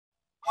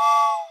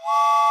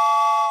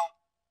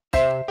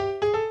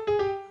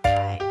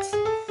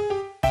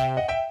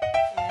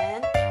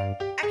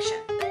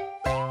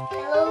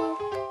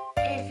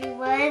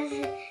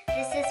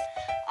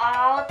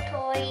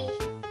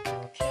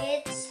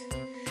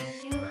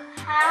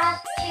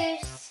have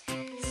to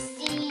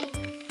see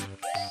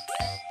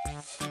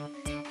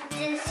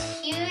this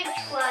huge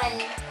one,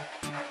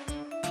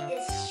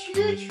 this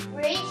huge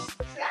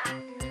racetrack,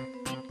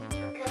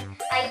 because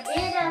I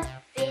did a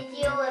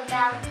video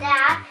about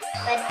that,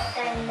 but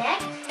the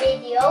next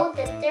video,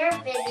 the third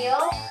video,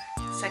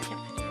 Second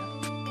video.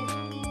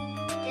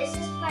 this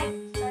is my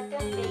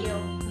second video.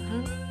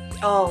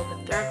 Oh, the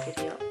third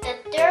video. The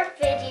third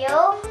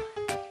video,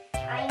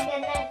 I'm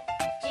gonna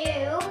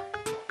do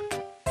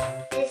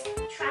this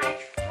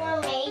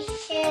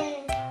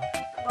transformation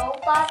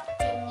robot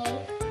thingy.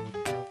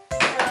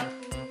 So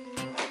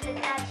put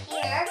that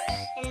here,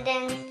 and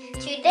then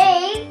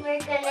today we're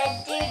gonna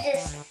do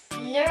this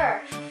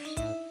Nerf.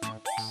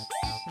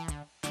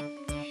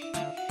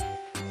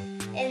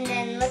 And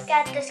then look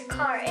at this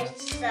car.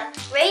 It's a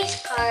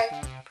race car.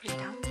 Put it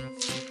down.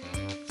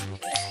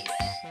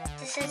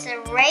 This is a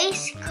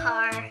race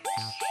car.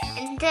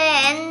 And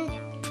then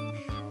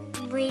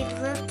we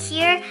look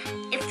here.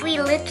 If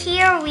we look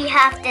here, we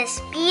have this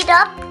speed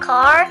up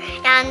car,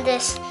 and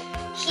this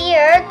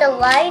here the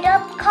light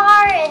up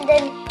car, and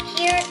then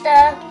here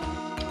the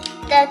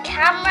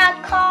camera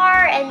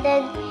car, and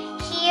then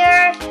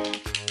here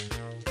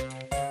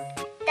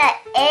the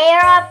air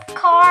up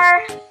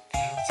car.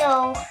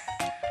 So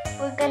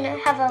we're gonna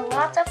have a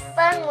lot of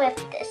fun with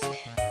this.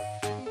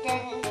 And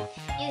then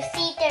you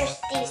see there's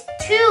these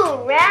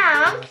two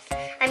ramps.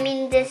 I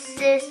mean, this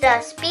is the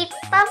speed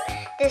bump,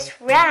 this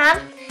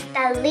ramp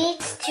that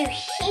leads to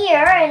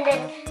here and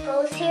then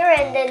goes here,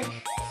 and then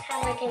this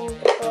hammer can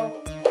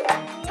go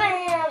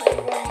bam,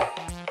 and then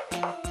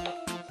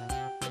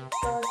it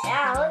goes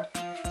out.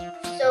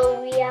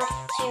 So we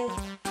have to,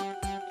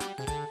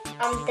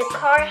 the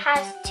car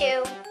has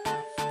to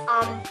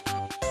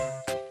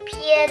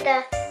peel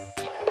the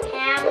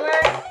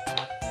hammer,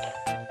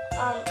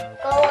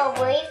 go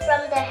away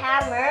from the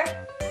hammer,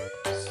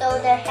 so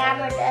the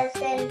hammer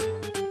doesn't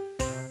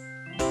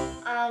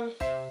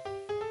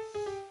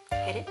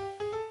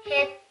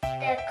hit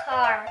the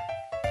car.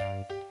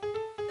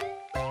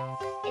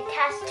 It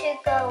has to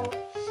go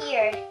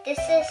here. This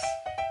is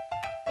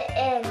the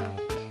end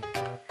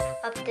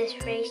of this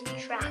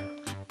racetrack.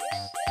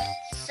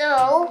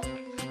 So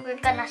we're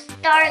gonna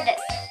start it.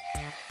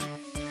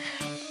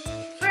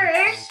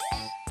 First,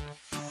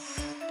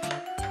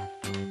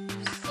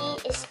 see,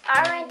 it's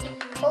already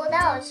pulled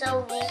out,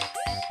 so we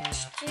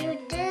do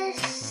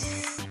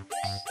this,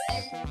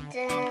 and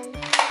then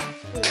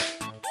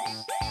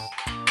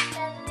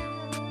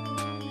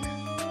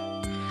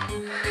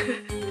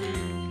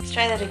Let's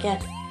try that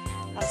again.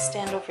 I'll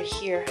stand over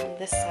here on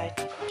this side.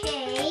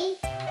 okay.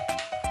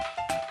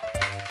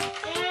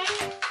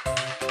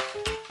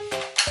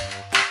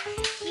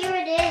 Here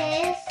it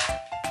is.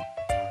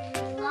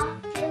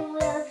 Locked in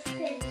with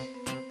its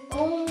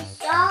own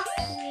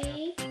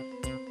softly.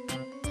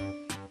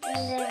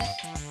 And then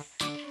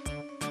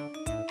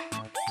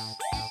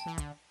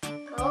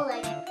go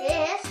like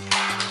this.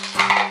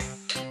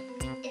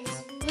 It's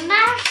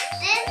smashed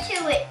into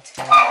it.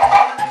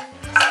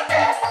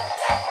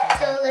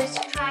 So let's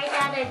try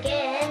that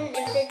again.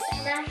 If it's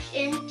smashed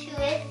into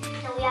it,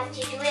 then we have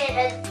to do it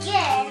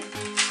again.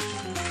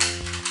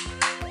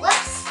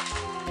 Whoops.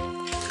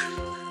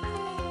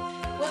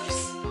 Whoops.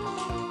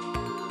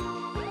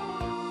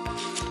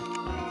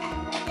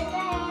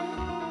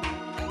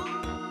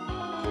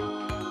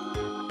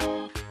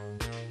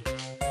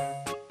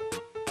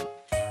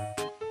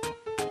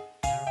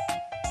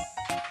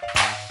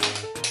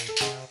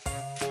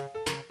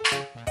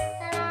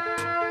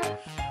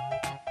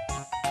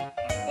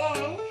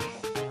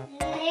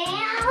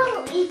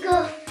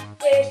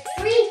 There's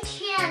 3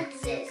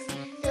 chances.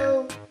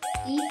 So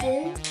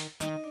even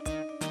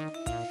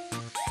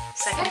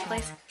Second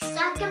place.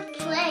 second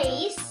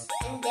place,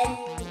 and then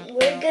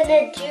we're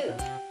gonna do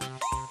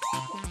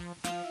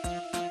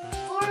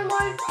 4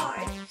 more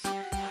cards.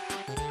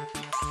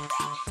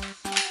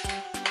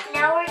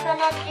 Now we're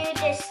gonna do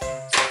this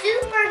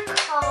super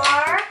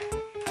car.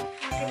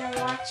 We're gonna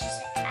watch this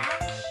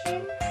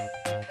action.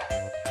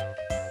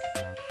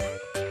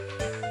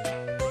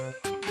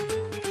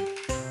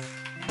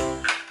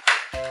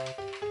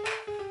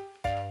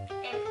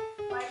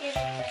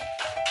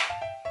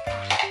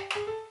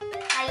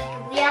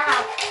 Yeah.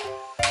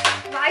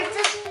 Why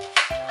just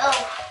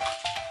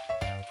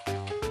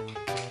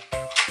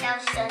that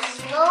was the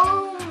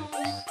slow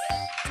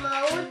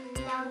mode.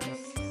 Now this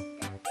is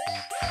the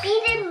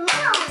speed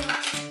mode.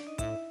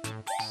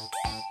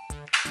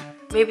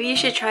 Maybe you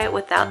should try it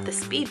without the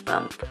speed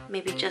bump.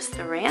 Maybe just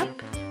the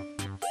ramp.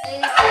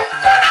 Maybe just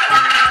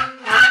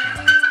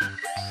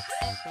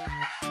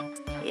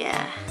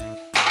Yeah.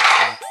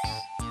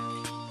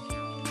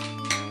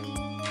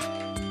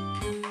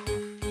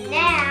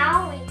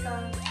 now we're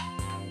going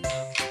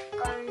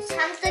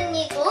something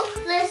equal.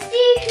 Let's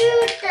see who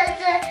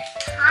does a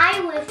tie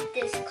with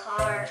this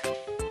car.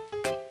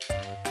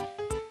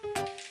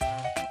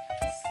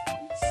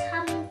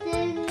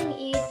 Something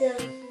either.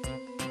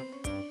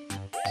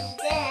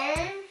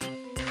 Then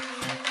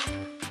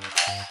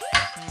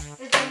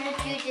we're gonna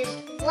do this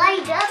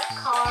light up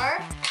car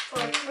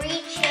for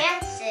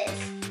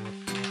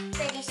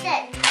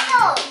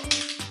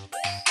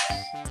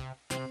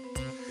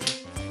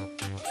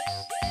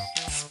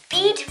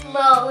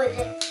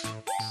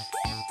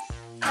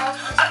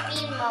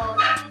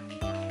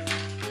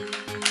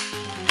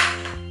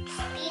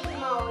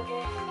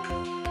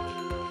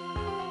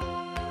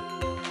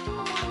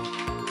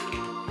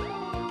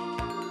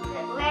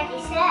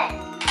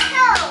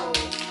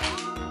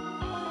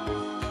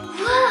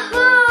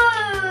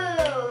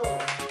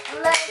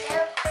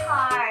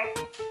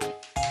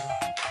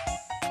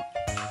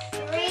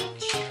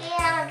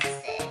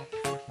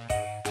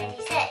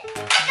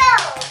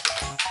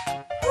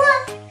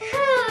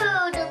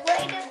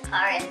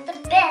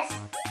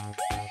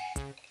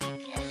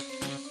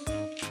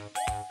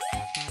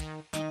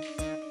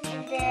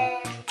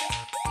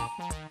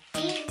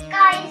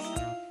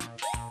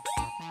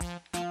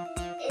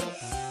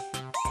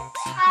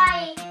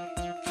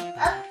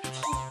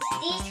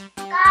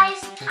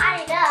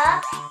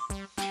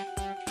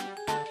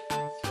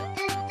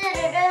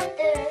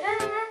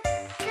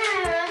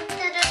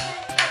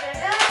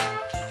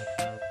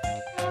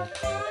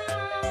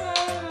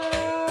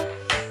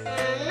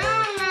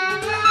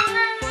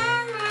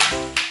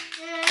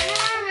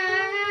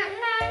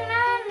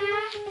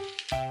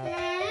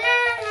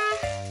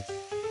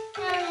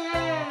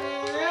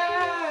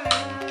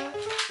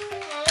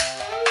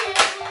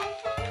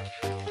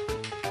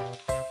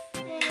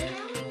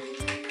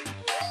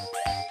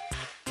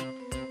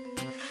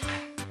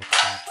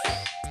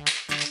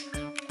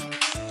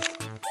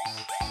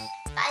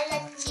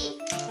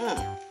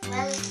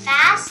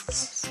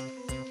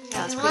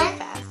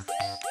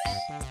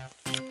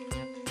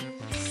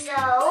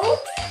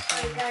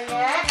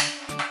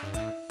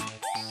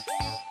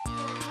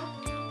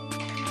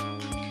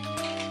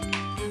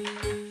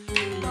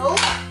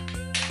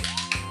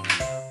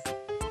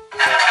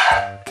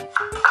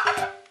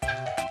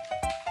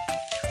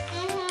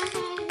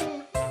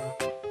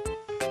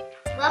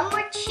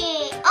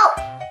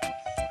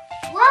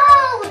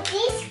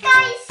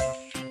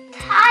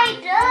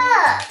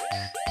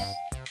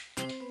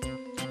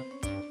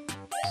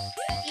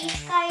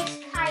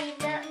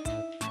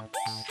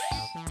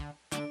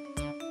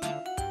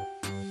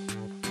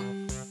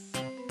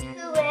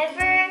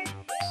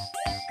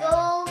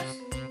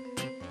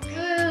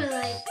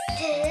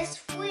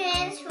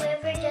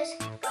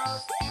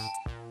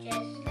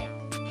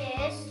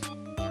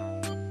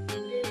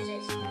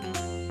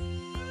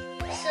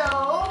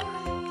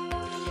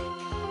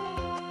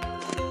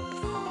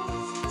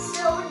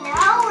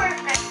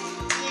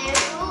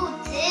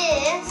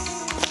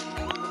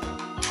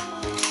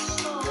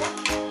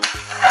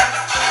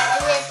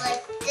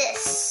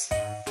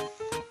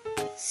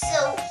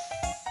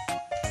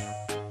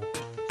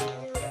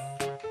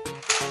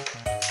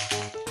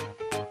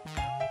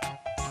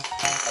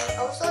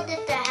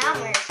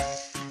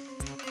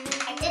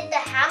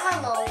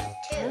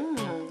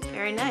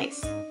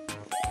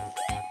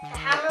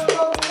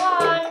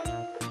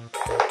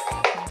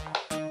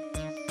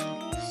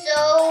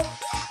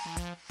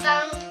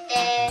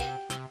빵대.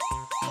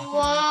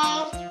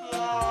 와.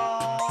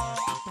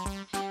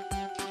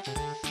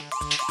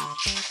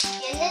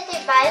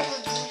 얘네들 말고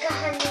누가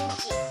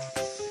하는지.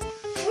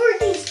 For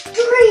these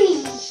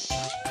three.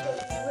 The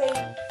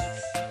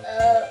race.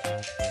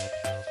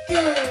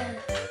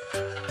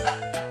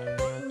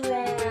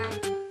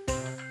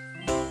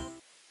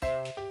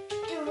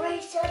 The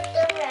race of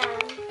the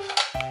round.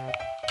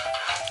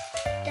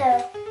 The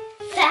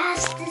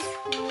fastest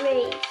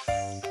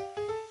race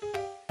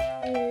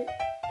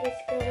is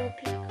gonna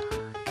be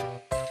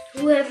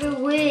whoever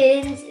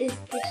wins is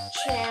the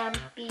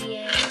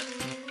champion.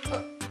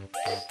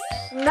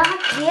 Not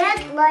yet,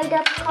 light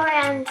up car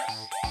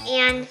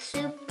and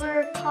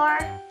super car.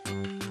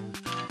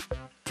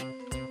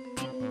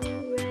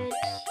 Ready,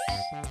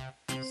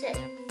 set,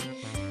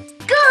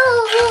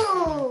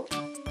 go!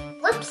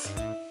 Whoops.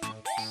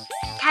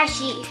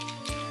 Tashi,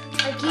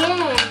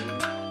 again.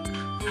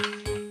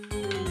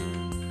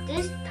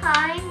 This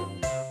time,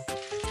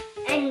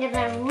 I'm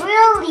gonna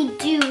really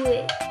do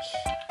it.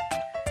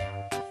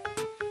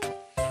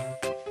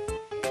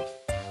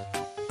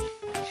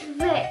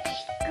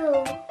 Let's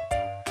go.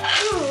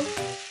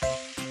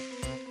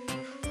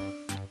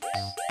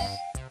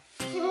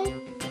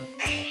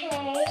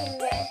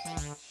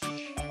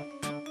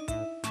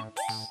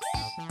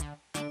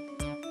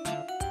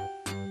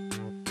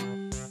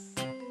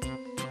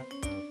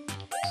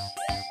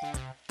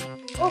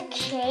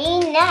 Okay,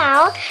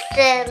 now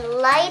the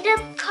light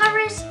up car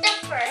is the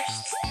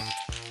first.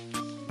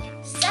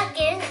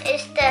 Second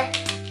is the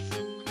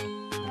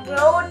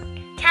road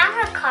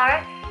camera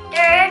car.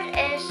 Third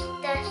is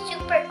the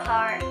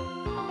supercar.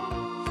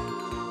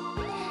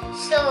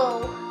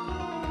 So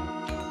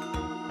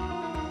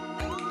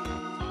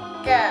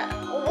the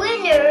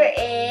winner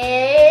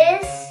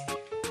is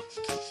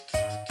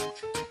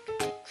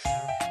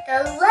the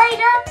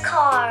light up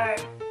car.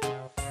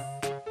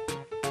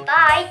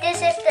 Bye. This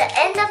is the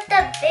end of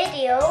the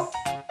video.